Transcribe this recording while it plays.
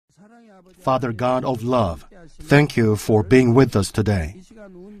Father God of love, thank you for being with us today.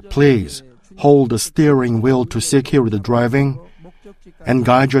 Please hold the steering wheel to secure the driving and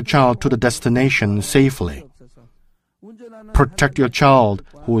guide your child to the destination safely. Protect your child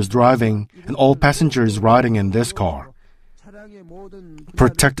who is driving and all passengers riding in this car.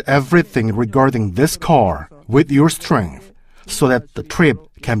 Protect everything regarding this car with your strength so that the trip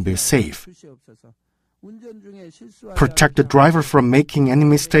can be safe. Protect the driver from making any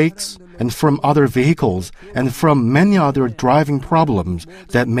mistakes and from other vehicles and from many other driving problems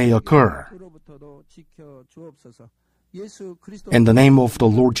that may occur. In the name of the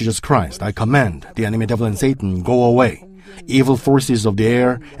Lord Jesus Christ, I command the enemy devil and Satan, go away. Evil forces of the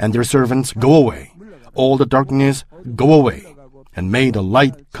air and their servants, go away. All the darkness, go away. And may the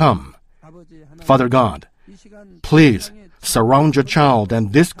light come. Father God, please surround your child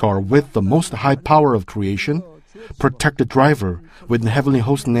and this car with the most high power of creation. Protect the driver with the heavenly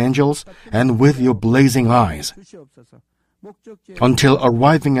host and angels and with your blazing eyes. Until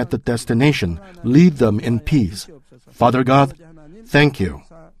arriving at the destination, lead them in peace. Father God, thank you.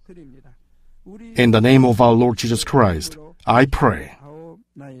 In the name of our Lord Jesus Christ, I pray.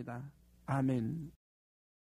 Amen.